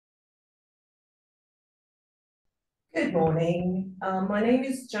Good morning. My name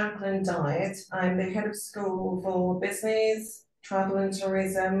is Jacqueline Dyatt. I'm the head of school for business, travel and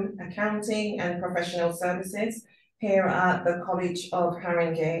tourism, accounting and professional services here at the College of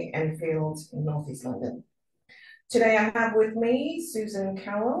Haringey Enfield in North East London. Today I have with me Susan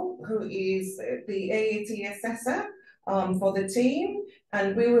Carroll, who is the AAT assessor for the team,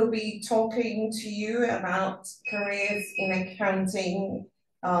 and we will be talking to you about careers in accounting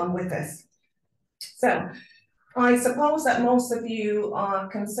with us. So, I suppose that most of you are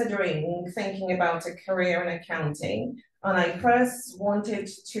considering thinking about a career in accounting, and I first wanted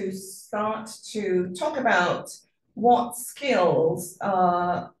to start to talk about what skills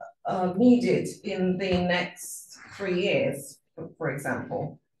are needed in the next 3 years, for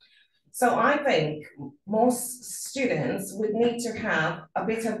example. So I think most students would need to have a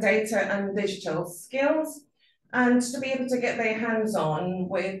bit of data and digital skills and to be able to get their hands on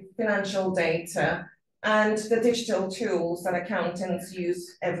with financial data and the digital tools that accountants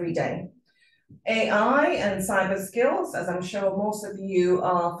use every day. AI and cyber skills, as I'm sure most of you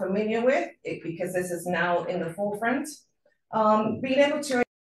are familiar with, because this is now in the forefront, being able to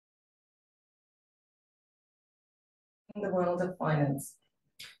in the world of finance.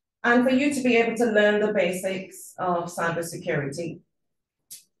 And for you to be able to learn the basics of cybersecurity.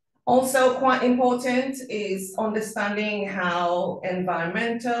 Also quite important is understanding how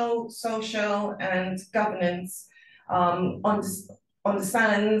environmental, social, and governance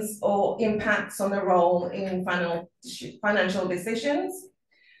understands or impacts on the role in financial decisions.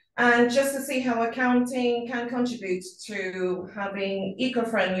 And just to see how accounting can contribute to having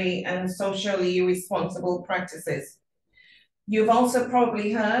eco-friendly and socially responsible practices. You've also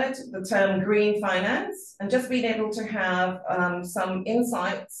probably heard the term green finance, and just being able to have some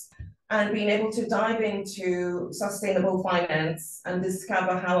insights and being able to dive into sustainable finance and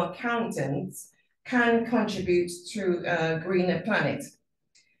discover how accountants can contribute to a greener planet.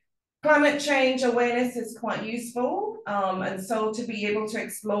 Climate change awareness is quite useful, and so to be able to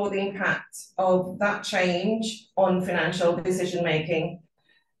explore the impact of that change on financial decision making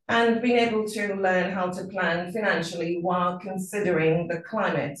and being able to learn how to plan financially while considering the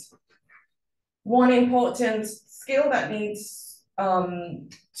climate. One important skill that needs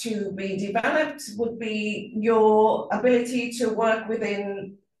to be developed would be your ability to work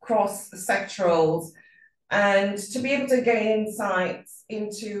within cross-sectorals and to be able to gain insights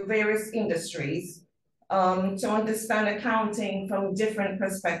into various industries to understand accounting from different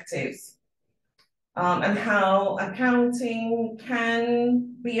perspectives. And how accounting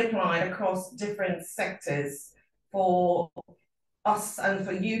can be applied across different sectors for us and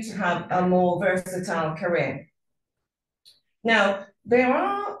for you to have a more versatile career. Now, there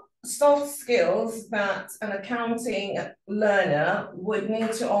are soft skills that an accounting learner would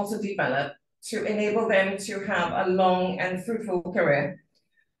need to also develop to enable them to have a long and fruitful career.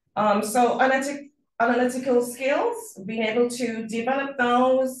 So analytical skills, being able to develop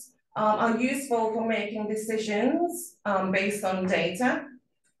those are useful for making decisions based on data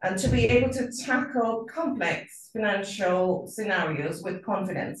and to be able to tackle complex financial scenarios with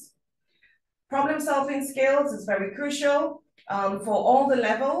confidence. Problem-solving skills is very crucial for all the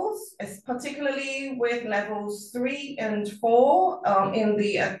levels, particularly with levels 3 and 4 in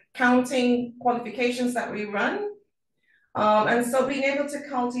the accounting qualifications that we run. And so being able to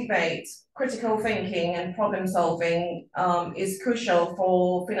cultivate critical thinking and problem solving is crucial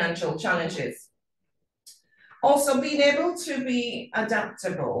for financial challenges. Also, being able to be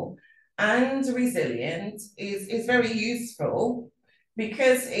adaptable and resilient is very useful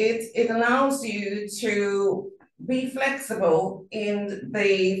because it allows you to be flexible in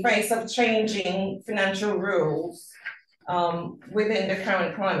the face of changing financial rules within the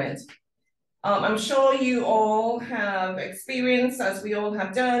current climate. I'm sure you all have experienced, as we all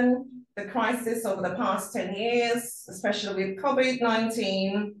have done, the crisis over the past 10 years, especially with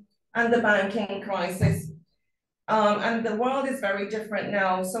COVID-19 and the banking crisis. And the world is very different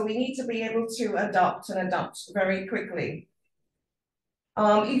now, so we need to be able to adapt very quickly.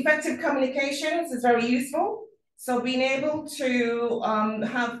 Effective communications is very useful. So being able to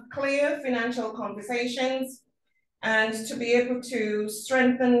have clear financial conversations and to be able to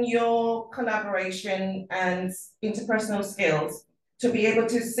strengthen your collaboration and interpersonal skills, to be able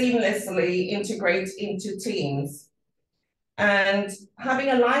to seamlessly integrate into teams. And having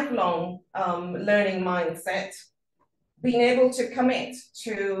a lifelong learning mindset, being able to commit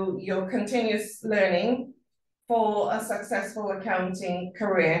to your continuous learning for a successful accounting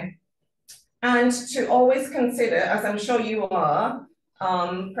career. And to always consider, as I'm sure you are,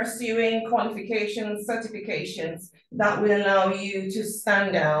 pursuing qualifications, certifications that will allow you to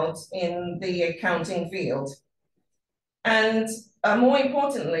stand out in the accounting field. And more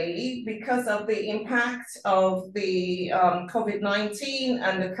importantly, because of the impact of the COVID-19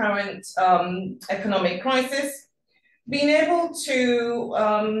 and the current economic crisis, being able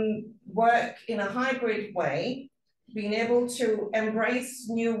to work in a hybrid way, being able to embrace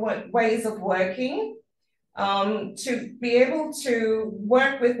new ways of working, to be able to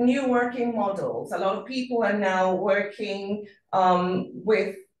work with new working models. A lot of people are now working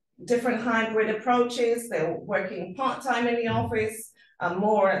with different hybrid approaches. They're working part-time in the office,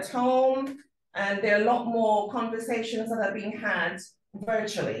 more at home, and there are a lot more conversations that are being had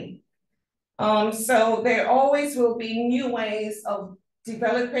virtually. So there always will be new ways of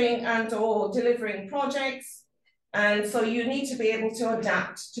developing and or delivering projects. And so you need to be able to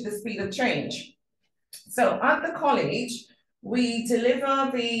adapt to the speed of change. So at the college, we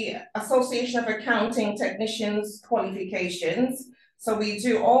deliver the Association of Accounting Technicians qualifications. So we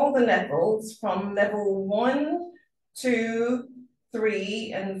do all the levels from level 1, 2,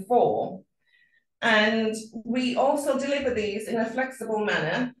 3, and 4. And we also deliver these in a flexible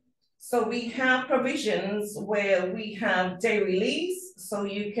manner. So we have provisions where we have day release. So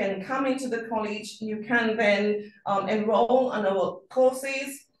you can come into the college, you can then enroll on our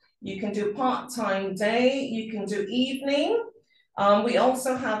courses. You can do part-time day, you can do evening. We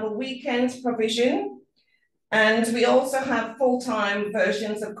also have a weekend provision, and we also have full-time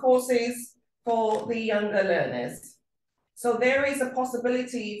versions of courses for the younger learners. So there is a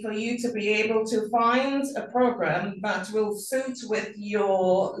possibility for you to be able to find a program that will suit with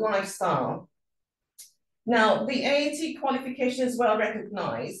your lifestyle. Now, the AAT qualification is well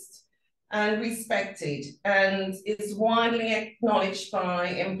recognized and respected and is widely acknowledged by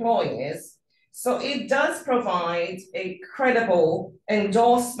employers. So it does provide a credible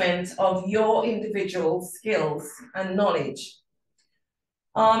endorsement of your individual skills and knowledge.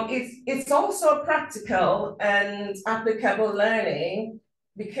 It's also practical and applicable learning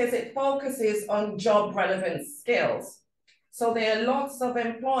because it focuses on job relevant skills. So there are lots of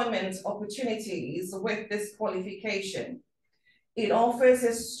employment opportunities with this qualification. It offers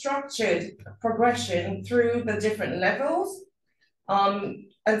a structured progression through the different levels. And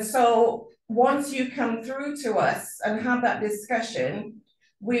so once you come through to us and have that discussion,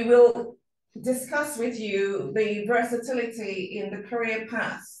 we will discuss with you the versatility in the career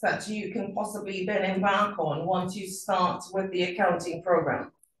paths that you can possibly then embark on once you start with the accounting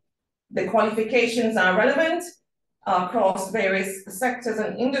program. The qualifications are relevant across various sectors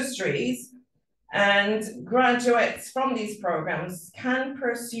and industries, and graduates from these programs can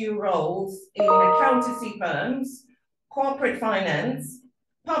pursue roles in accountancy firms, corporate finance,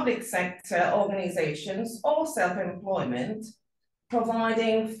 public sector organizations, or self-employment,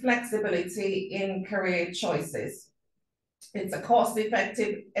 providing flexibility in career choices. It's a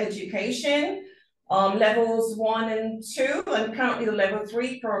cost-effective education. Levels 1 and 2, and currently the level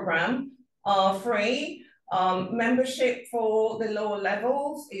 3 program are free. Membership for the lower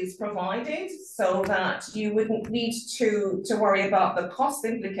levels is provided so that you wouldn't need to worry about the cost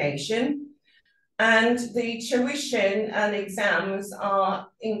implication. And the tuition and exams are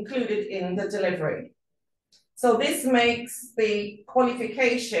included in the delivery. So this makes the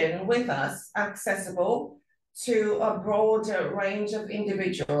qualification with us accessible to a broader range of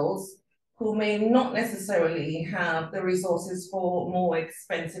individuals who may not necessarily have the resources for more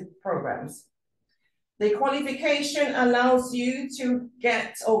expensive programs. The qualification allows you to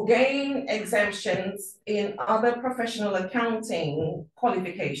get or gain exemptions in other professional accounting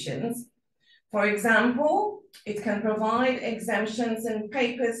qualifications. For example, it can provide exemptions in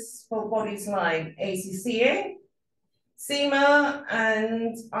papers for bodies like ACCA, CIMA,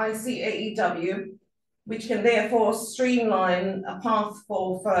 and ICAEW, which can therefore streamline a path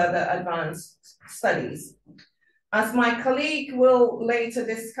for further advanced studies. As my colleague will later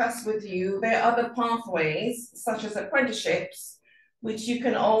discuss with you, there are other pathways, such as apprenticeships, which you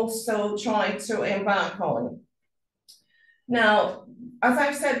can also try to embark on. Now, as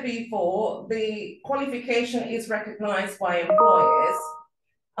I've said before, the qualification is recognized by employers,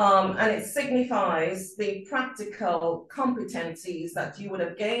 and it signifies the practical competencies that you would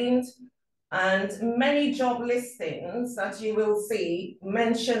have gained, and many job listings that you will see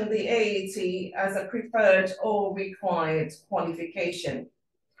mention the AAT as a preferred or required qualification.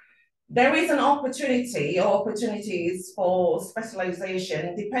 There is an opportunity or opportunities for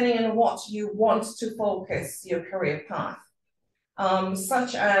specialization depending on what you want to focus your career path.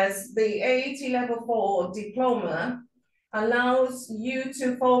 Such as the AAT Level 4 diploma allows you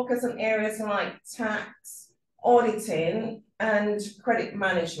to focus on areas like tax, auditing, and credit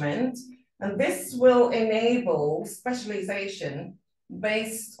management. And this will enable specialization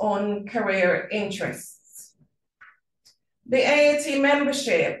based on career interests. The AAT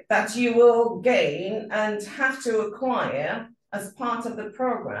membership that you will gain and have to acquire as part of the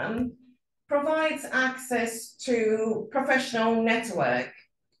program provides access to professional network.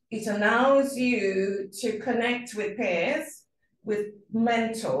 It allows you to connect with peers, with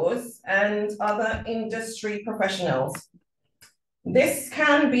mentors, and other industry professionals. This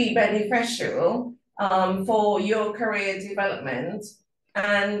can be beneficial for your career development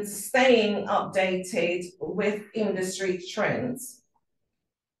and staying updated with industry trends.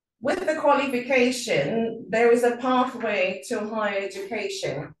 With the qualification, there is a pathway to higher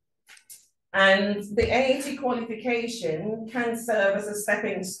education, and the AAT qualification can serve as a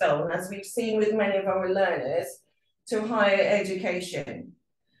stepping stone, as we've seen with many of our learners, to higher education.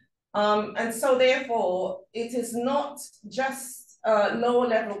 And so therefore, it is not just a lower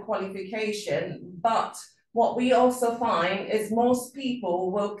level qualification, but what we also find is most people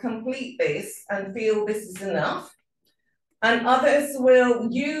will complete this and feel this is enough, and others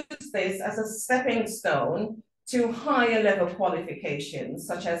will use this as a stepping stone to higher level qualifications,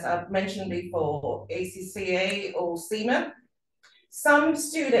 such as I've mentioned before, ACCA or CIMA. Some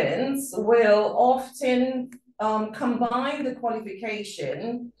students will often combine the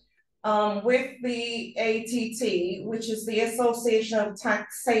qualification with the ATT, which is the Association of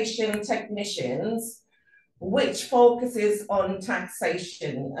Taxation Technicians, which focuses on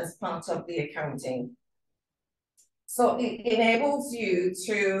taxation as part of the accounting. So it enables you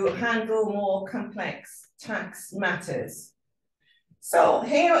to handle more complex tax matters. So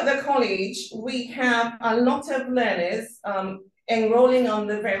here at the college, we have a lot of learners enrolling on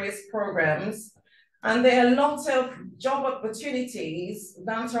the various programs, and there are a lot of job opportunities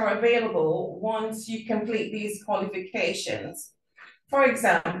that are available once you complete these qualifications. For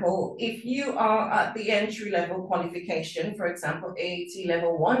example, if you are at the entry-level qualification, for example, AAT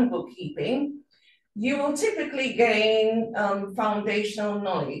Level 1 bookkeeping, you will typically gain foundational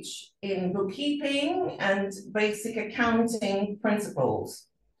knowledge in bookkeeping and basic accounting principles.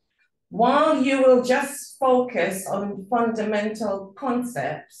 While you will just focus on fundamental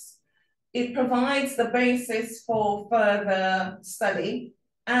concepts, it provides the basis for further study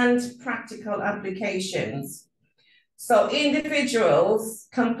and practical applications. So individuals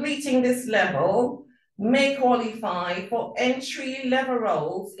completing this level may qualify for entry-level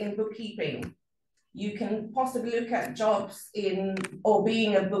roles in bookkeeping. You can possibly look at jobs in or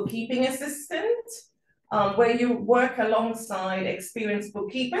being a bookkeeping assistant, where you work alongside experienced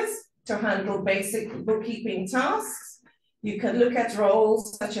bookkeepers to handle basic bookkeeping tasks. You can look at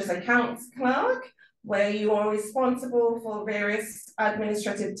roles such as accounts clerk, where you are responsible for various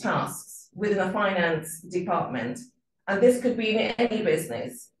administrative tasks within a finance department. And this could be in any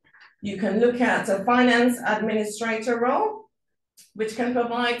business. You can look at a finance administrator role, which can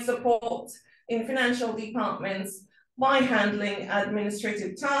provide support in financial departments by handling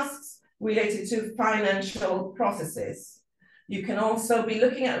administrative tasks related to financial processes. You can also be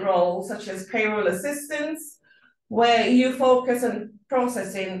looking at roles such as payroll assistants, where you focus on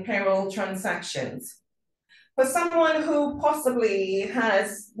processing payroll transactions. For someone who possibly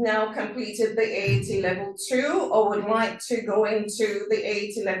has now completed the AAT Level 2 or would like to go into the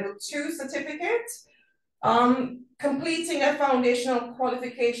AAT Level 2 certificate, completing a foundational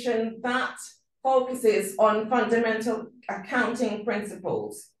qualification that focuses on fundamental accounting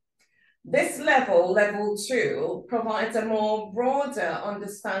principles. This level, Level 2, provides a more broader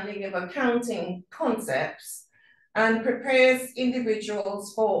understanding of accounting concepts and prepares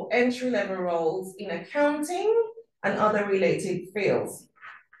individuals for entry-level roles in accounting and other related fields.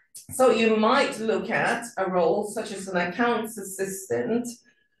 So you might look at a role such as an accounts assistant,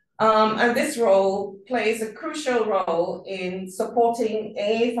 and this role plays a crucial role in supporting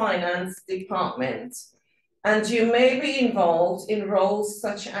a finance department. And you may be involved in roles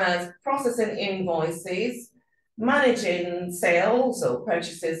such as processing invoices, managing sales or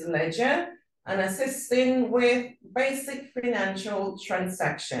purchases ledger, and assisting with basic financial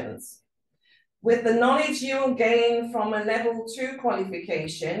transactions. With the knowledge you'll gain from a Level 2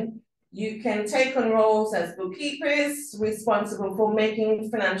 qualification, you can take on roles as bookkeepers responsible for making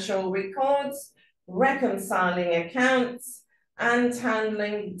financial records, reconciling accounts, and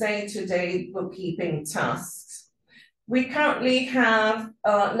handling day-to-day bookkeeping tasks. We currently have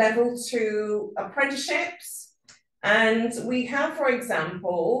Level 2 apprenticeships, and we have, for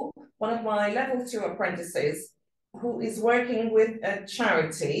example, one of my Level 2 apprentices who is working with a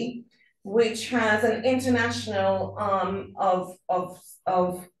charity which has an international arm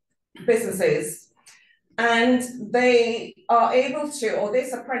of businesses, and they are able to, or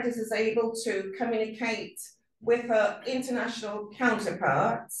this apprentice is able to communicate with her international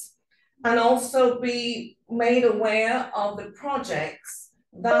counterparts and also be made aware of the projects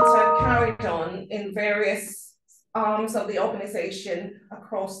that are carried on in various arms of the organization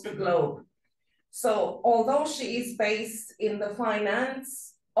across the globe. So although she is based in the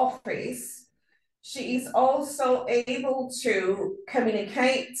finance office, she is also able to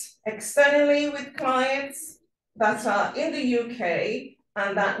communicate externally with clients that are in the UK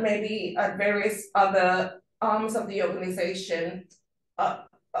and that may be at various other arms of the organization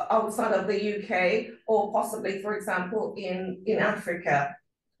outside of the UK, or possibly, for example, in Africa,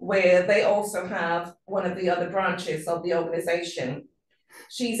 where they also have one of the other branches of the organization.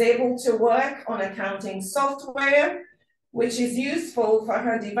 She's able to work on accounting software, which is useful for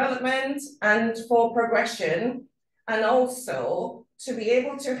her development and for progression, and also to be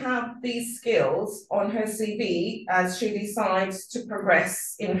able to have these skills on her CV as she decides to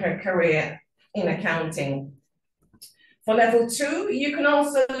progress in her career in accounting. For level 2, you can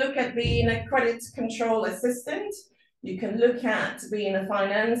also look at being a credit control assistant. You can look at being a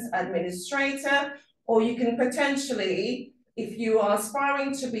finance administrator, or you can potentially, if you are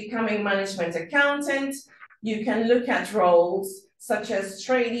aspiring to becoming management accountant, you can look at roles such as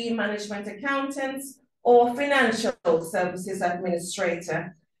trainee management accountants or financial services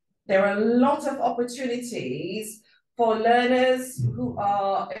administrator. There are a lot of opportunities for learners who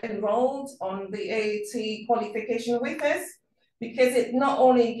are enrolled on the AAT qualification with us, because it not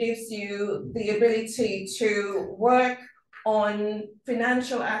only gives you the ability to work on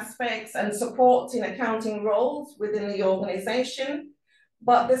financial aspects and support in accounting roles within the organization,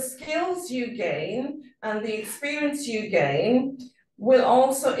 but the skills you gain and the experience you gain will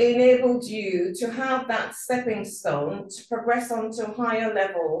also enable you to have that stepping stone to progress onto higher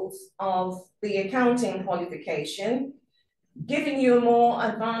levels of the accounting qualification, giving you more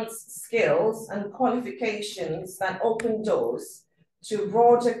advanced skills and qualifications that open doors to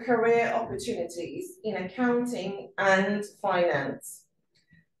broader career opportunities in accounting and finance.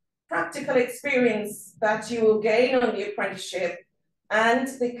 Practical experience that you will gain on the apprenticeship and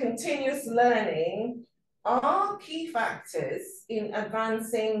the continuous learning are key factors in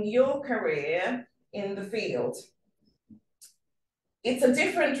advancing your career in the field. It's a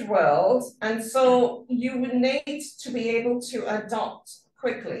different world, and so you would need to be able to adapt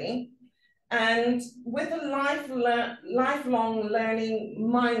quickly. And with a lifelong learning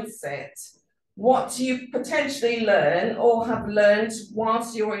mindset, what you potentially learn or have learned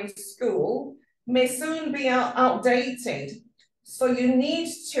whilst you're in school may soon be outdated. So you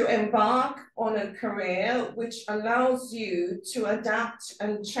need to embark on a career which allows you to adapt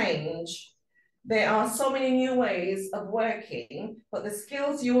and change. There are so many new ways of working, but the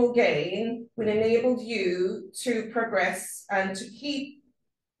skills you will gain will enable you to progress and to keep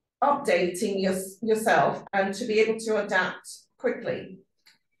updating yourself and to be able to adapt quickly.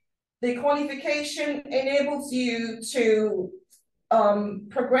 The qualification enables you to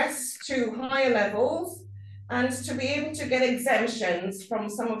progress to higher levels and to be able to get exemptions from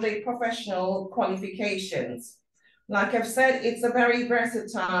some of the professional qualifications. Like I've said, it's a very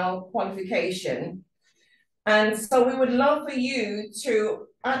versatile qualification. And so we would love for you to,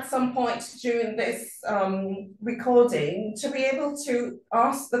 at some point during this recording, to be able to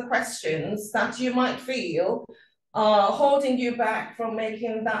ask the questions that you might feel are holding you back from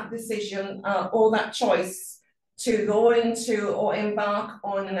making that decision or that choice to go into or embark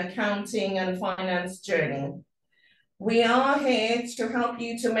on an accounting and finance journey. We are here to help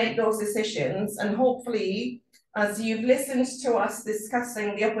you to make those decisions, and hopefully, as you've listened to us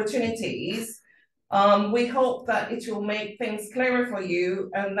discussing the opportunities, we hope that it will make things clearer for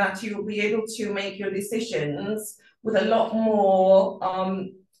you and that you will be able to make your decisions with a lot more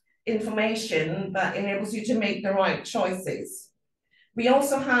information that enables you to make the right choices. We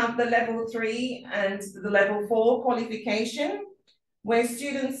also have the level 3 and the level 4 qualification, where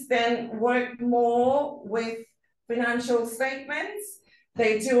students then work more with financial statements.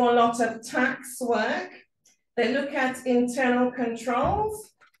 They do a lot of tax work. They look at internal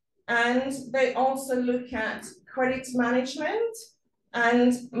controls, and they also look at credit management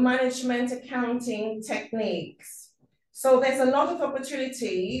and management accounting techniques. So there's a lot of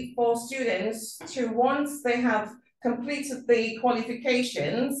opportunity for students to, once they have completed the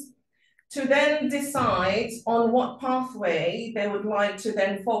qualifications, to then decide on what pathway they would like to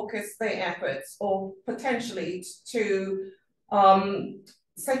then focus their efforts, or potentially to,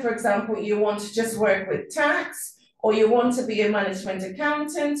 say for example, you want to just work with tax, or you want to be a management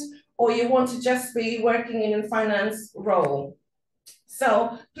accountant, or you want to just be working in a finance role.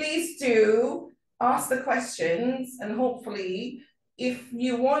 So please do ask the questions, and hopefully if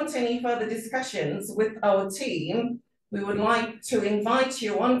you want any further discussions with our team, we would like to invite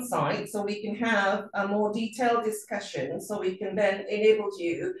you on site so we can have a more detailed discussion, so we can then enable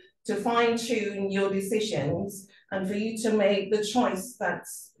you to fine-tune your decisions and for you to make the choice that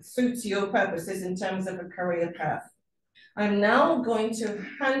suits your purposes in terms of a career path. I'm now going to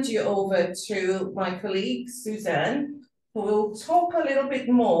hand you over to my colleague, Suzanne, who will talk a little bit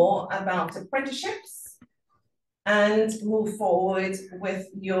more about apprenticeships and move forward with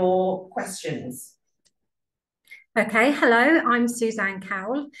your questions. Okay, hello, I'm Suzanne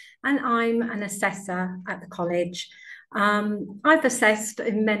Cowell and I'm an assessor at the college. I've assessed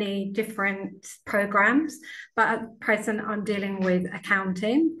in many different programs, but at present I'm dealing with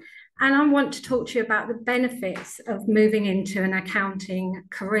accounting, and I want to talk to you about the benefits of moving into an accounting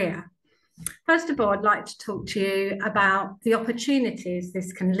career. First of all, I'd like to talk to you about the opportunities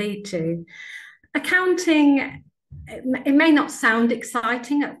this can lead to. Accounting, it may not sound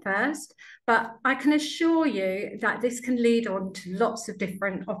exciting at first, but I can assure you that this can lead on to lots of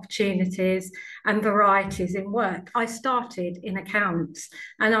different opportunities and varieties in work. I started in accounts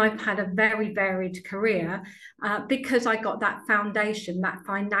and I've had a very varied career because I got that foundation, that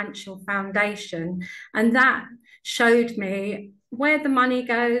financial foundation, and that showed me where the money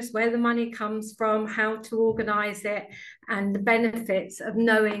goes, where the money comes from, how to organise it, and the benefits of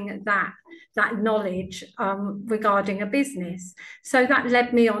knowing that knowledge regarding a business. So that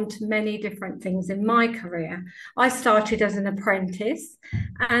led me on to many different things in my career. I started as an apprentice,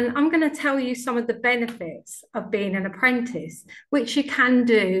 and I'm going to tell you some of the benefits of being an apprentice, which you can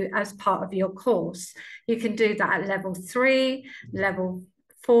do as part of your course. You can do that at level 3, level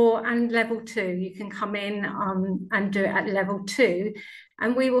 4 and level 2. You can come in and do it at level 2,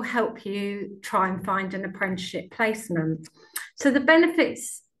 and we will help you try and find an apprenticeship placement. So the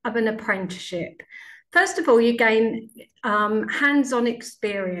benefits of an apprenticeship: first of all, you gain hands-on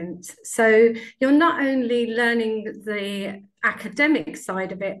experience. So you're not only learning the academic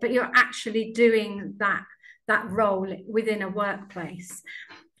side of it, but you're actually doing that role within a workplace.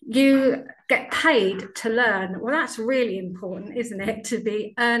 You get paid to learn. Well, that's really important, isn't it? To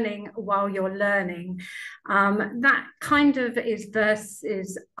be earning while you're learning. That kind of is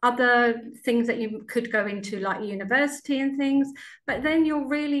versus other things that you could go into, like university and things, but then you're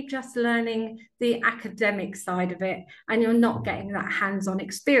really just learning the academic side of it and you're not getting that hands-on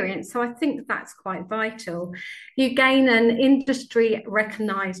experience. So I think that's quite vital. You gain an industry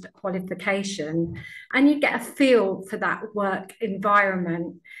recognized qualification and you get a feel for that work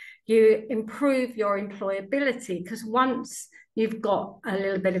environment. You improve your employability because once you've got a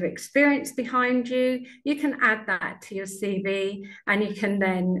little bit of experience behind you, you can add that to your CV and you can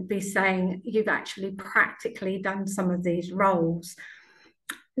then be saying you've actually practically done some of these roles.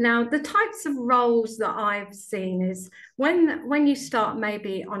 Now, the types of roles that I've seen is when you start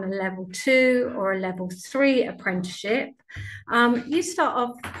maybe on a level 2 or a level 3 apprenticeship, you start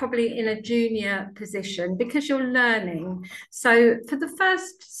off probably in a junior position because you're learning. So for the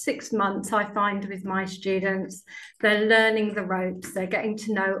first 6 months, I find with my students, they're learning the ropes, they're getting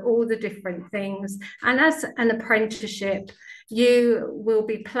to know all the different things. And as an apprenticeship, you will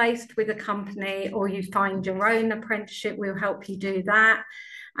be placed with a company or you find your own apprenticeship, we'll help you do that.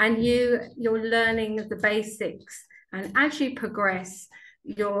 And you're learning the basics. And as you progress,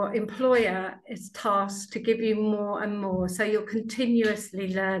 your employer is tasked to give you more and more. So you're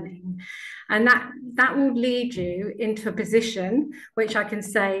continuously learning. And that will lead you into a position, which I can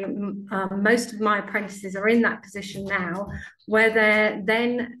say most of my apprentices are in that position now, where they're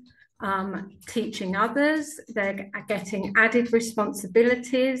then teaching others, they're getting added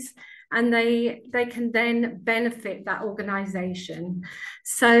responsibilities, and they can then benefit that organization.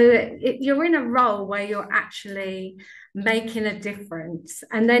 So you're in a role where you're actually making a difference.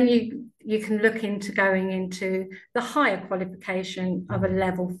 And then you can look into going into the higher qualification of a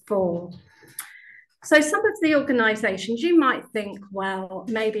level 4. So some of the organizations you might think, well,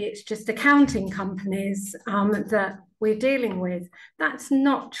 maybe it's just accounting companies that we're dealing with. That's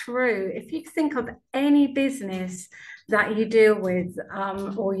not true. If you think of any business that you deal with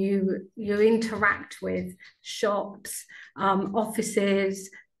or you interact with, shops, offices,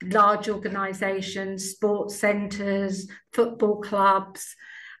 large organizations, sports centers, football clubs,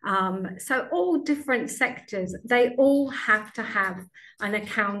 so all different sectors, they all have to have an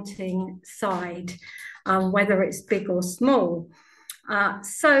accounting side, whether it's big or small.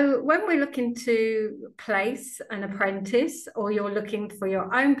 So when we're looking to place an apprentice or you're looking for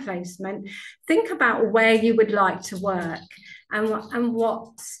your own placement, think about where you would like to work and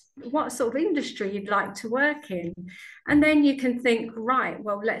what what sort of industry you'd like to work in. And then you can think, right,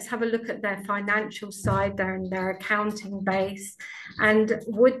 well, let's have a look at their financial side, their accounting base, and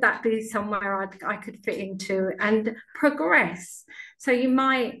would that be somewhere I could fit into and progress. So you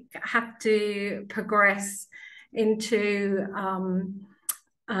might have to progress into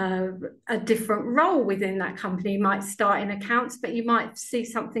a different role within that company. You might start in accounts, but you might see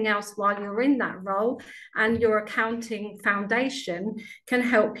something else while you're in that role, and your accounting foundation can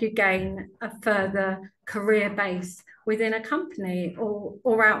help you gain a further career base within a company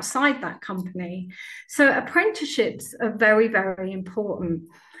or outside that company. So apprenticeships are very, very important.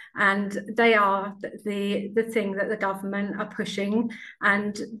 And they are the thing that the government are pushing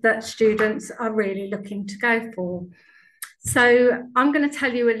and that students are really looking to go for. So I'm going to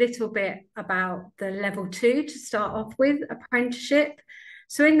tell you a little bit about the level 2 to start off with, apprenticeship.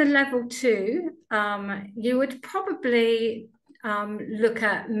 So in the level 2, you would probably look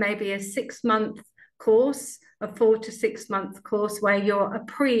at maybe a 6-month course, a 4 to 6 month course where you're a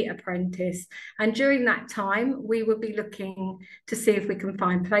pre-apprentice. And during that time, we will be looking to see if we can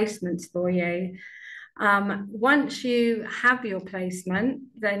find placements for you. Once you have your placement,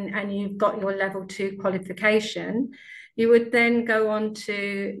 then and you've got your level 2 qualification, you would then go on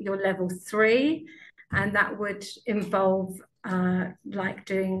to your level 3, and that would involve like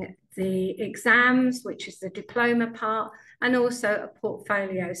doing the exams, which is the diploma part, and also a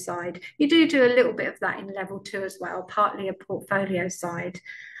portfolio side. You do a little bit of that in level 2 as well, partly a portfolio side.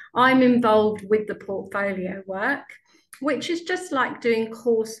 I'm involved with the portfolio work, which is just like doing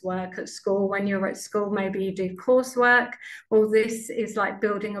coursework at school. When you're at school, maybe you do coursework. Well, this is like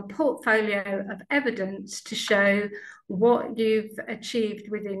building a portfolio of evidence to show what you've achieved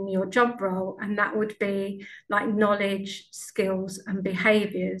within your job role, and that would be like knowledge, skills, and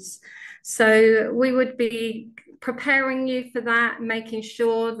behaviours. So we would be preparing you for that, making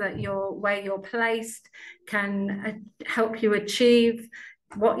sure that where you're placed can help you achieve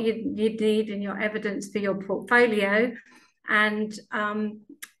what you need in your evidence for your portfolio. And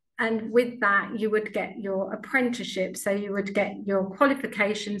with that, you would get your apprenticeship. So you would get your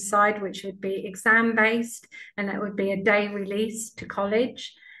qualification side, which would be exam-based, and that would be a day release to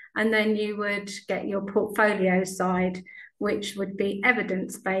college. And then you would get your portfolio side, which would be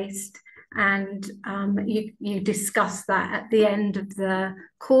evidence-based. And you discuss that at the end of the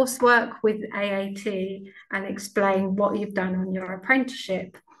coursework with AAT and explain what you've done on your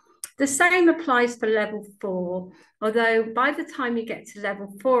apprenticeship. The same applies for level 4, although by the time you get to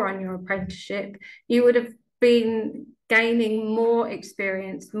level 4 on your apprenticeship, you would have been gaining more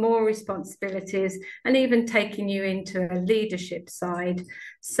experience, more responsibilities, and even taking you into a leadership side.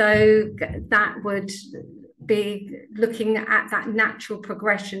 So that would be looking at that natural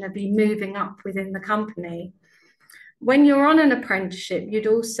progression of you moving up within the company. When you're on an apprenticeship, you'd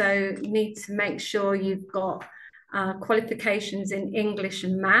also need to make sure you've got qualifications in English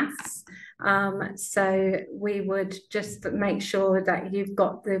and maths. So we would just make sure that you've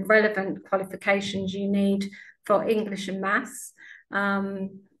got the relevant qualifications you need for English and maths.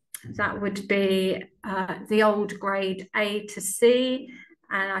 That would be the old grade A to C,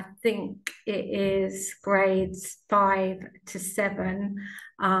 and I think it is grades 5 to 7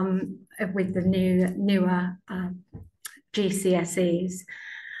 with the newer GCSEs.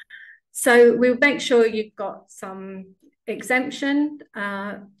 So we'll make sure you've got some exemption.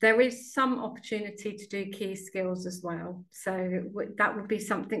 There is some opportunity to do key skills as well. So that would be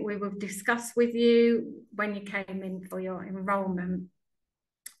something we will discuss with you when you came in for your enrolment.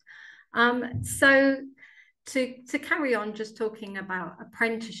 So to carry on just talking about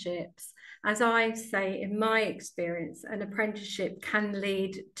apprenticeships, as I say, in my experience, an apprenticeship can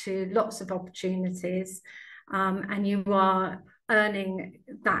lead to lots of opportunities, and you are earning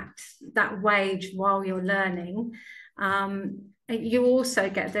that wage while you're learning. You also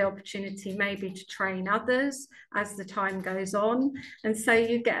get the opportunity maybe to train others as the time goes on, and so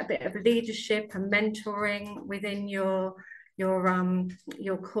you get a bit of leadership and mentoring within your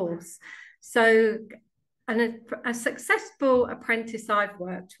course. So a successful apprentice I've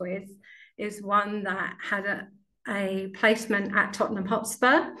worked with is one that had a placement at Tottenham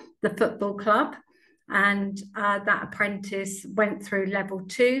Hotspur, the football club. And that apprentice went through level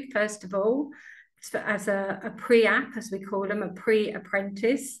 2, first of all, as a pre-app, as we call them, a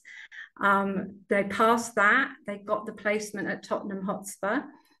pre-apprentice. They passed that, they got the placement at Tottenham Hotspur.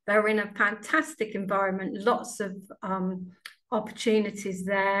 They were in a fantastic environment, lots of opportunities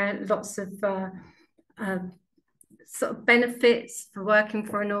there, lots of sort of benefits for working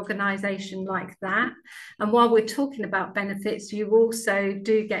for an organisation like that. And while we're talking about benefits, you also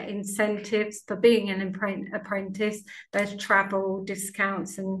do get incentives for being an apprentice. There's travel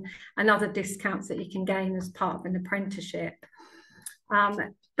discounts and other discounts that you can gain as part of an apprenticeship.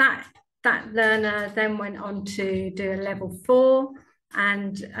 That learner then went on to do a level 4,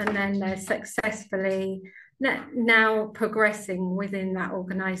 and then they're successfully now progressing within that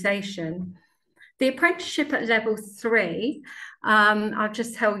organisation. The apprenticeship at level 3, I'll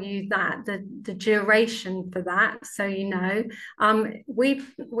just tell you that the duration for that, so you know,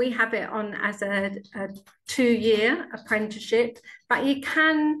 we have it on as a 2-year apprenticeship, but you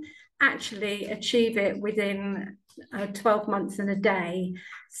can actually achieve it within 12 months and a day.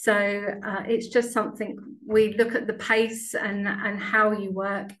 So it's just something we look at the pace and how you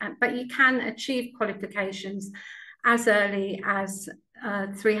work, but you can achieve qualifications as early as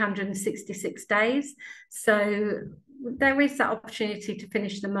 366 days. So there is that opportunity to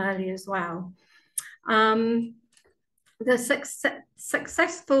finish them early as well. The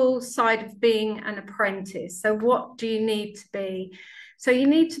successful side of being an apprentice. So what do you need to be? So you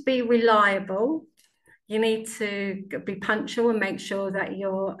need to be reliable. You need to be punctual and make sure that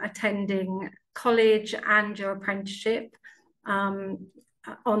you're attending college and your apprenticeship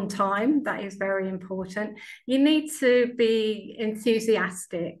on time. That is very important. You need to be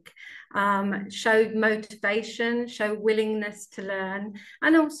enthusiastic, show motivation, show willingness to learn,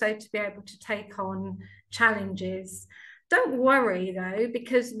 and also to be able to take on challenges. Don't worry though,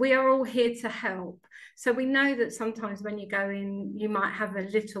 because we are all here to help. So we know that sometimes when you go in, you might have a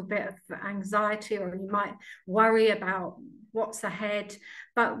little bit of anxiety, or you might worry about what's ahead,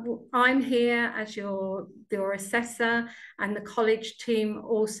 but I'm here as your assessor, and the college team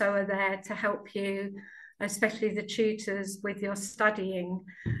also are there to help you, especially the tutors, with your studying.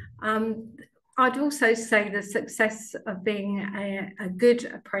 I'd also say the success of being a good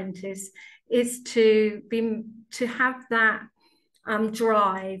apprentice is to have that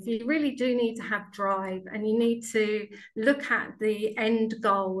drive. You really do need to have drive, and you need to look at the end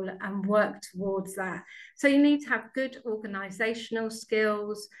goal and work towards that. So you need to have good organizational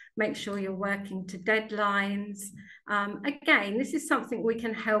skills, make sure you're working to deadlines. Again, this is something we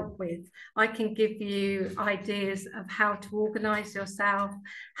can help with. I can give you ideas of how to organize yourself,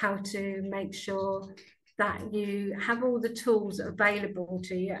 how to make sure that you have all the tools available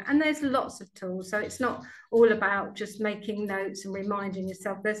to you. And there's lots of tools. So it's not all about just making notes and reminding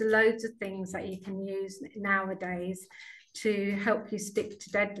yourself. There's loads of things that you can use nowadays to help you stick to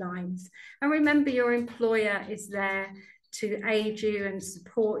deadlines. And remember, your employer is there to aid you and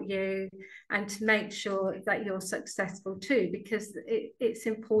support you, and to make sure that you're successful too, because it's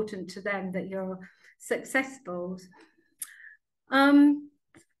important to them that you're successful.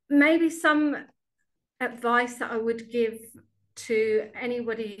 Maybe some advice that I would give to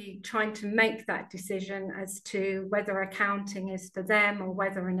anybody trying to make that decision as to whether accounting is for them or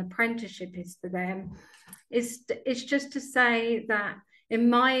whether an apprenticeship is for them is just to say that in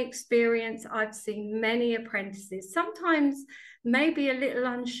my experience, I've seen many apprentices, sometimes maybe a little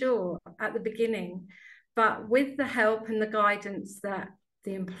unsure at the beginning, but with the help and the guidance that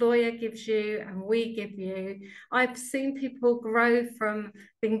the employer gives you and we give you, I've seen people grow from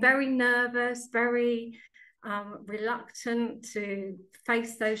being very nervous, very reluctant to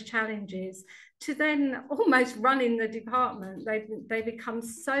face those challenges, to then almost running the department. They become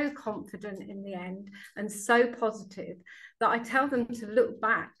so confident in the end and so positive that I tell them to look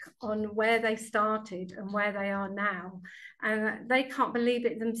back on where they started and where they are now, and they can't believe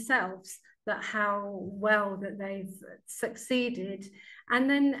it themselves, that how well that they've succeeded. And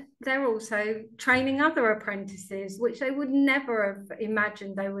then they're also training other apprentices, which they would never have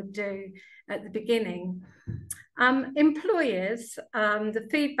imagined they would do at the beginning. Employers, the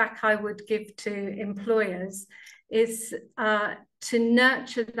feedback I would give to employers is to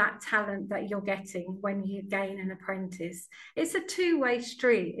nurture that talent that you're getting when you gain an apprentice. It's a two-way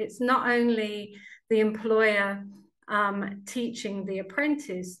street. It's not only the employer teaching the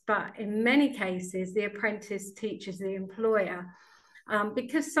apprentice, but in many cases, the apprentice teaches the employer.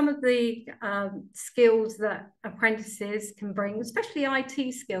 Because some of the skills that apprentices can bring, especially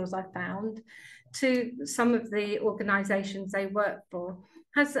IT skills, I found, to some of the organisations they work for,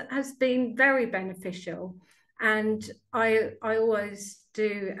 has been very beneficial. And I always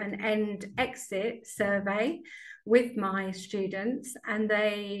do an end-exit survey with my students, and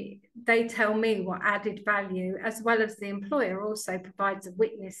they tell me what added value, as well as the employer also provides a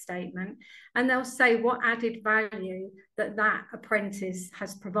witness statement, and they'll say what added value that apprentice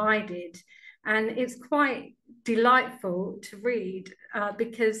has provided. And it's quite delightful to read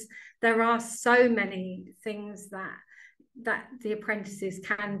because there are so many things that the apprentices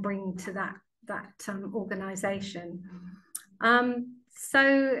can bring to that organisation.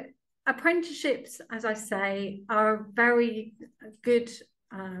 So apprenticeships, as I say, are a very good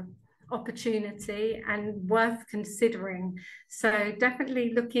opportunity and worth considering. So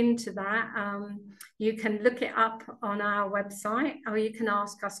definitely look into that. You can look it up on our website, or you can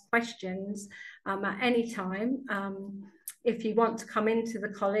ask us questions at any time. If you want to come into the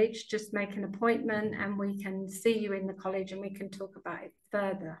college, just make an appointment and we can see you in the college and we can talk about it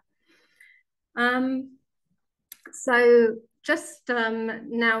further. So just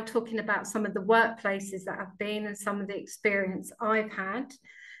now talking about some of the workplaces that I've been and some of the experience I've had.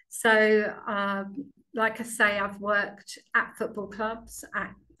 So like I say, I've worked at football clubs,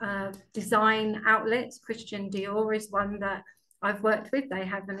 at design outlets. Christian Dior is one that I've worked with. They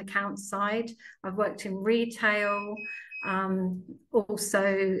have an accounts side. I've worked in retail,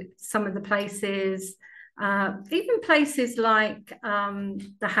 also some of the places, even places like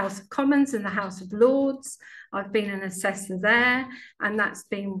the House of Commons and the House of Lords. I've been an assessor there, and that's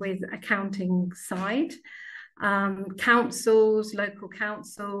been with accounting side. Councils, local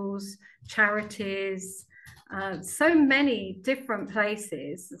councils, charities, so many different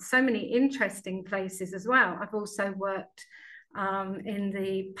places, so many interesting places as well. I've also worked in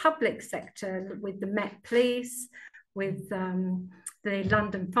the public sector with the Met Police, with the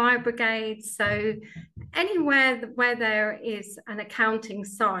London Fire Brigade. So anywhere where there is an accounting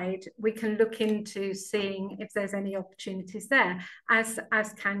side, we can look into seeing if there's any opportunities there, as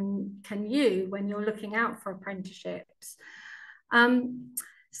can you when you're looking out for apprenticeships.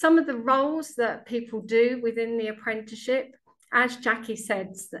 Some of the roles that people do within the apprenticeship, as Jackie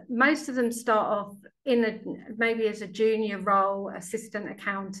said, most of them start off in maybe as a junior role, assistant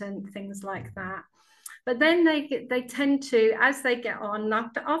accountant, things like that. But then they tend to, as they get on,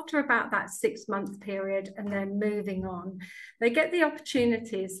 after about that 6-month period and then moving on, they get the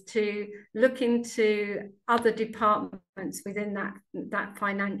opportunities to look into other departments within that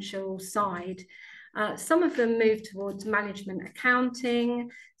financial side. Some of them move towards management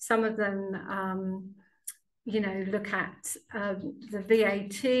accounting. Some of them, look at the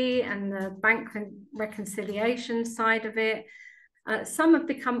VAT and the bank reconciliation side of it. Some have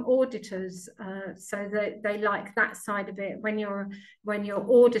become auditors, so that they like that side of it. When you're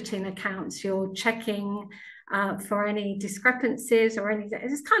auditing accounts, you're checking for any discrepancies or anything.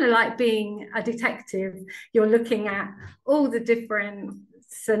 It's kind of like being a detective. You're looking at all the different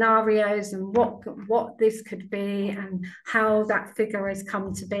scenarios and what this could be and how that figure has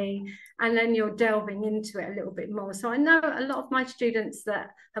come to be, and then you're delving into it a little bit more. So I know a lot of my students that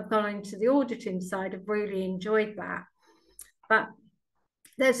have gone into the auditing side have really enjoyed that. But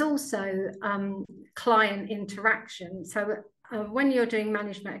there's also client interaction. So when you're doing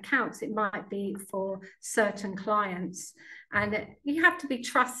management accounts, it might be for certain clients, and you have to be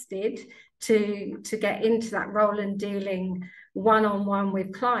trusted to get into that role and dealing one-on-one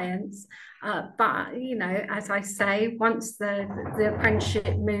with clients. But as I say, once the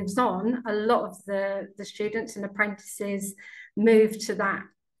apprenticeship moves on, a lot of the students and apprentices move to that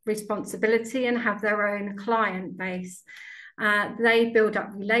responsibility and have their own client base. They build up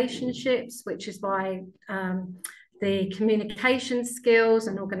relationships, which is why the communication skills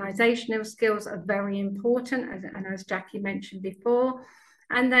and organizational skills are very important, and as Jackie mentioned before,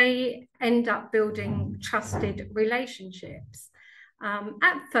 and they end up building trusted relationships.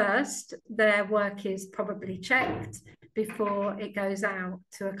 At first, their work is probably checked before it goes out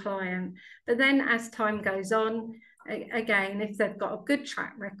to a client, but then as time goes on, again, if they've got a good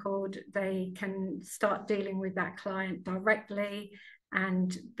track record, they can start dealing with that client directly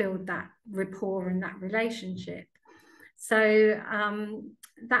and build that rapport and that relationship. So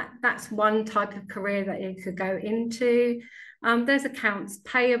that's one type of career that you could go into. There's accounts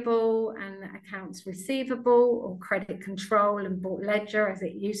payable and accounts receivable, or credit control and bought ledger, as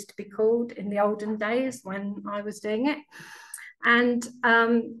it used to be called in the olden days when I was doing it. And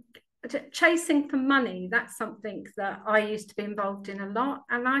chasing for money, that's something that I used to be involved in a lot,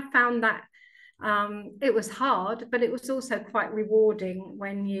 and I found that it was hard, but it was also quite rewarding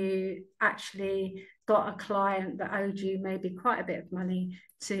when you actually got a client that owed you maybe quite a bit of money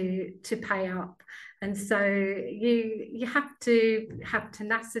to pay up. And so you have to have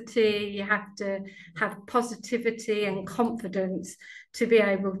tenacity, you have to have positivity and confidence to be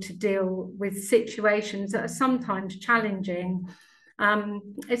able to deal with situations that are sometimes challenging.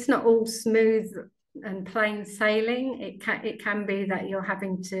 It's not all smooth and plain sailing. It can be that you're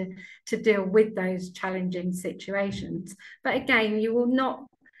having to deal with those challenging situations. But again, you will not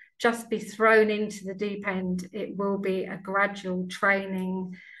just be thrown into the deep end. It will be a gradual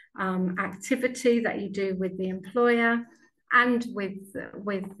training activity that you do with the employer and with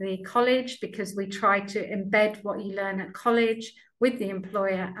the college, because we try to embed what you learn at college with the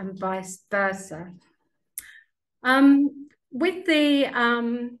employer and vice versa. With the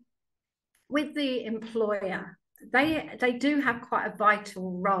employer, they do have quite a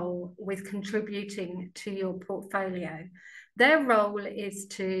vital role with contributing to your portfolio. Their role is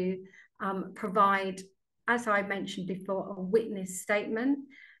to provide, as I mentioned before, a witness statement.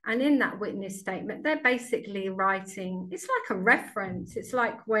 And in that witness statement, they're basically writing, it's like a reference. It's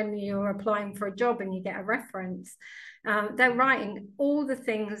like when you're applying for a job and you get a reference. They're writing all the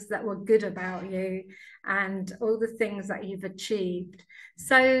things that were good about you and all the things that you've achieved.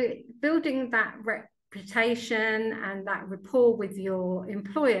 So building that reputation and that rapport with your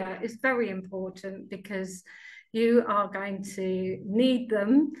employer is very important, because you are going to need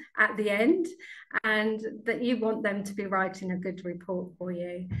them at the end, and that you want them to be writing a good report for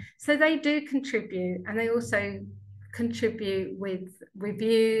you. So they do contribute, and they also contribute with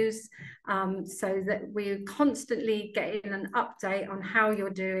reviews, so that we're constantly getting an update on how you're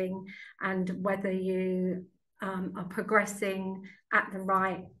doing and whether you are progressing at the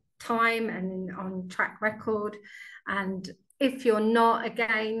right time and on track record. And if you're not,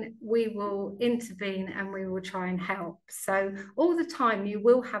 again, we will intervene and we will try and help. So all the time you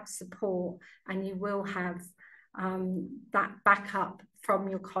will have support, and you will have that backup from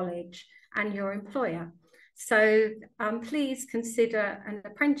your college and your employer. So please consider an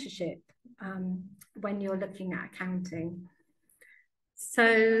apprenticeship when you're looking at accounting.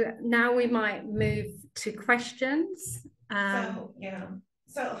 So now we might move to questions.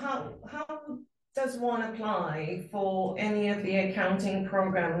 So how does one apply for any of the accounting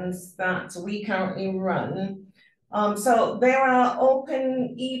programs that we currently run? So there are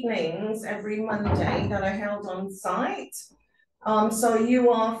open evenings every Monday that are held on site. So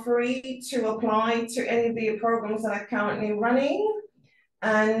you are free to apply to any of the programs that are currently running,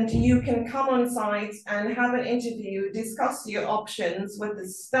 and you can come on site and have an interview, discuss your options with the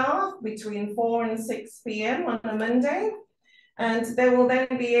staff between 4 and 6 p.m. on a Monday. And they will then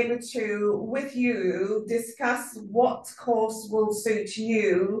be able to, with you, discuss what course will suit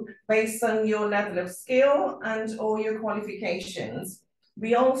you based on your level of skill and all your qualifications.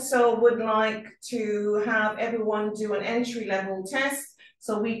 We also would like to have everyone do an entry-level test,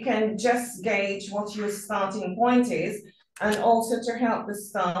 so we can just gauge what your starting point is, and also to help the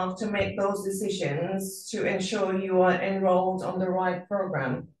staff to make those decisions to ensure you are enrolled on the right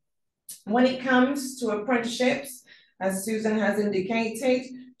program. When it comes to apprenticeships, as Susan has indicated,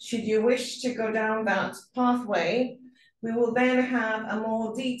 should you wish to go down that pathway, we will then have a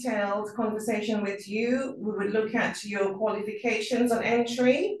more detailed conversation with you. We would look at your qualifications on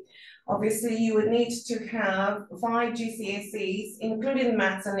entry. Obviously, you would need to have 5 GCSEs, including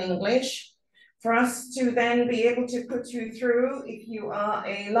maths and English, for us to then be able to put you through if you are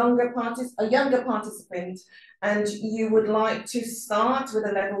a younger participant and you would like to start with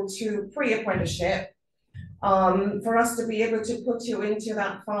a level 2 pre-apprenticeship. For us to be able to put you into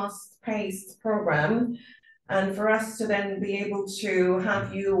that fast-paced program, and for us to then be able to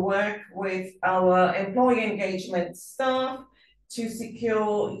have you work with our employee engagement staff to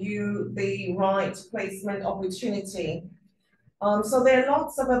secure you the right placement opportunity. So there are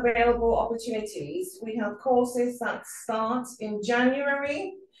lots of available opportunities. We have courses that start in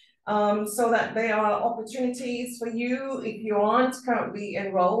January, so that there are opportunities for you, if you aren't currently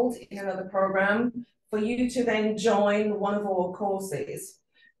enrolled in another program, for you to then join one of our courses.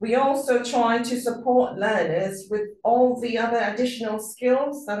 We also try to support learners with all the other additional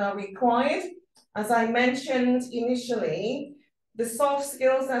skills that are required. As I mentioned initially, the soft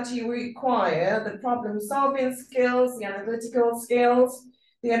skills that you require, the problem-solving skills, the analytical skills,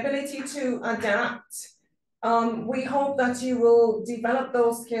 the ability to adapt. We hope that you will develop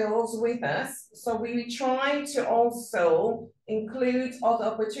those skills with us. So we try to also include other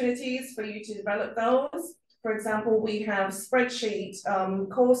opportunities for you to develop those. For example, we have spreadsheet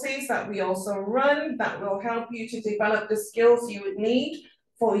courses that we also run that will help you to develop the skills you would need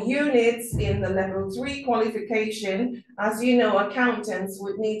for units in the level 3 qualification. As you know, accountants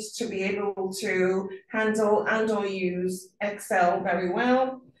would need to be able to handle and/or use Excel very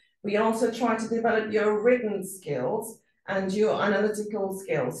well. We also try to develop your written skills and your analytical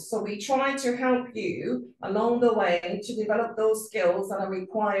skills. So we try to help you along the way to develop those skills that are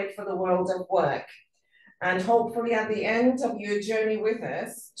required for the world of work. And hopefully at the end of your journey with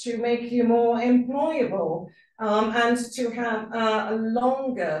us, to make you more employable and to have a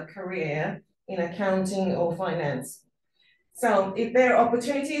longer career in accounting or finance. So if there are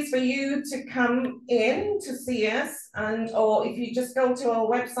opportunities for you to come in to see us, or if you just go to our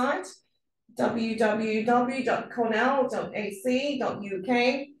website,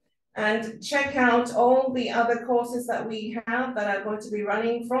 www.cornell.ac.uk, and check out all the other courses that we have that are going to be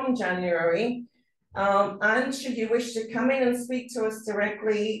running from January. And should you wish to come in and speak to us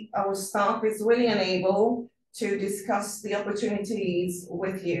directly, our staff is willing and able to discuss the opportunities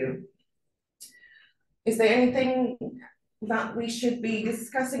with you. Is there anything that we should be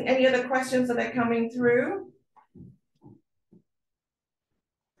discussing? Any other questions that are coming through?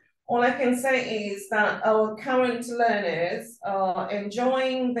 All I can say is that our current learners are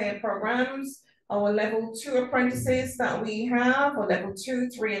enjoying their programs. Our level 2 apprentices that we have, or level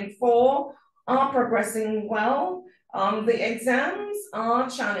 2, 3, and 4, are progressing well. The exams are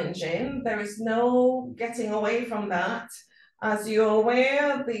challenging. There is no getting away from that. As you're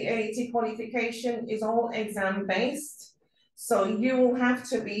aware, the AAT qualification is all exam-based. So you will have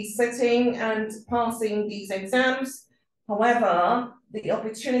to be sitting and passing these exams. However, the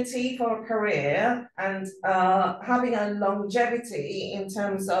opportunity for a career and having a longevity in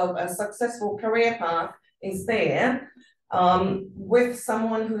terms of a successful career path is there, with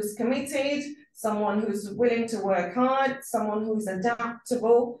someone who's committed, someone who's willing to work hard, someone who's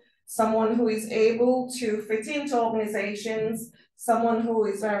adaptable, someone who is able to fit into organizations, someone who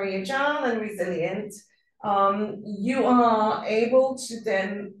is very agile and resilient. You are able to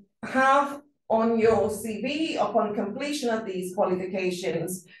then have on your CV upon completion of these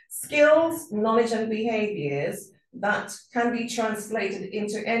qualifications, skills, knowledge, and behaviors that can be translated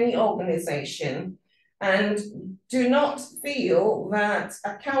into any organization. And do not feel that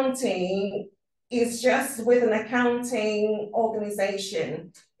accounting is just with an accounting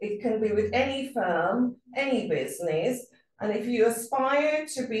organization. It can be with any firm, any business. And if you aspire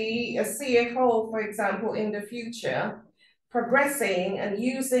to be a CFO, for example, in the future, progressing and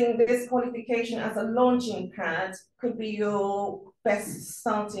using this qualification as a launching pad could be your best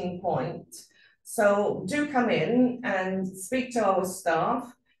starting point. So do come in and speak to our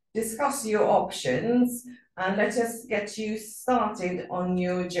staff, discuss your options, and let us get you started on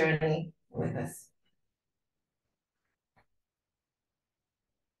your journey with us.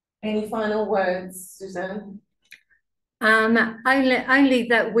 Any final words, Suzanne? Only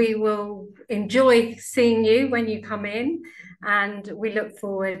that we will enjoy seeing you when you come in, and we look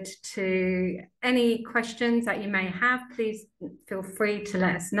forward to any questions that you may have. Please feel free to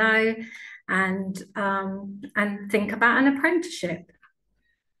let us know, and think about an apprenticeship.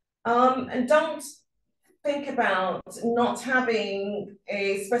 And don't think about not having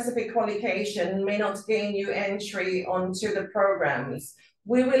a specific qualification may not gain you entry onto the programs.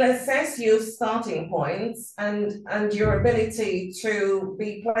 We will assess your starting points and your ability to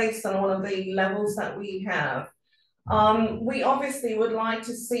be placed on one of the levels that we have. We obviously would like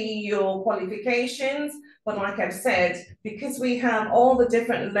to see your qualifications, but like I've said, because we have all the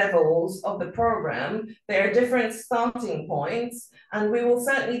different levels of the program, there are different starting points, and we will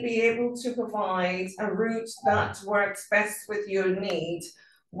certainly be able to provide a route that works best with your need,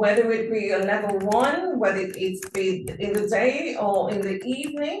 whether it be a level 1, whether it's be in the day or in the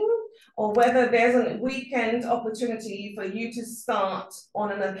evening, or whether there's a weekend opportunity for you to start on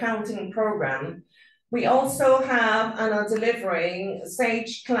an accounting program. We also have and are delivering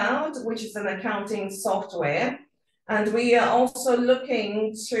Sage Cloud, which is an accounting software. And we are also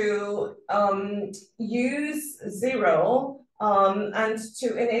looking to use Xero and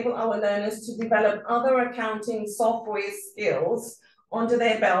to enable our learners to develop other accounting software skills under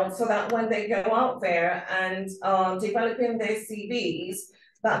their belt, so that when they go out there and developing their CVs,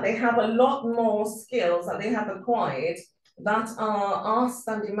 that they have a lot more skills that they have acquired that are asked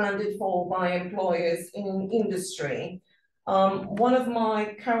and demanded for by employers in industry. One of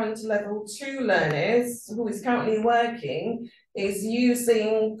my current level 2 learners who is currently working is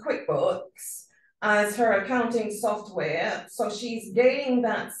using QuickBooks as her accounting software. So she's gaining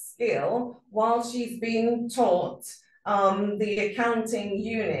that skill while she's being taught the accounting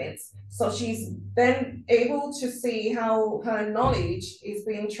units. So she's then able to see how her knowledge is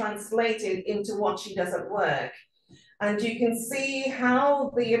being translated into what she does at work. And you can see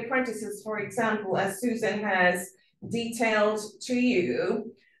how the apprentices, for example, as Susan has detailed to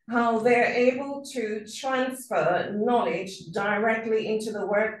you, how they're able to transfer knowledge directly into the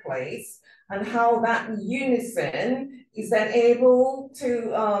workplace, and how that unison is then able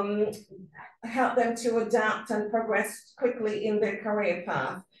to help them to adapt and progress quickly in their career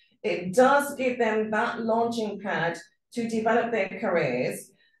path. It does give them that launching pad to develop their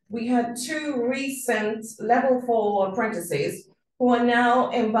careers. We had 2 recent level 4 apprentices who are now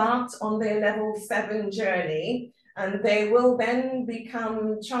embarked on their level 7 journey. and they will then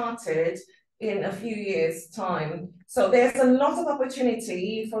become chartered in a few years' time. So there's a lot of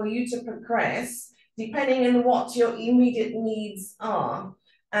opportunity for you to progress depending on what your immediate needs are,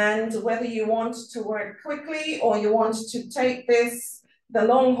 and whether you want to work quickly or you want to take this the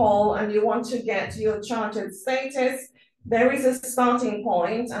long haul and you want to get your chartered status. There is a starting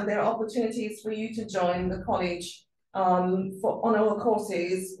point and there are opportunities for you to join the college on our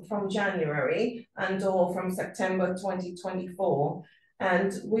courses from January and or from September 2024.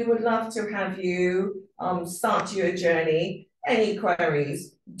 And we would love to have you start your journey. Any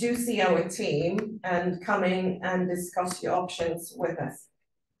queries, do see our team and come in and discuss your options with us.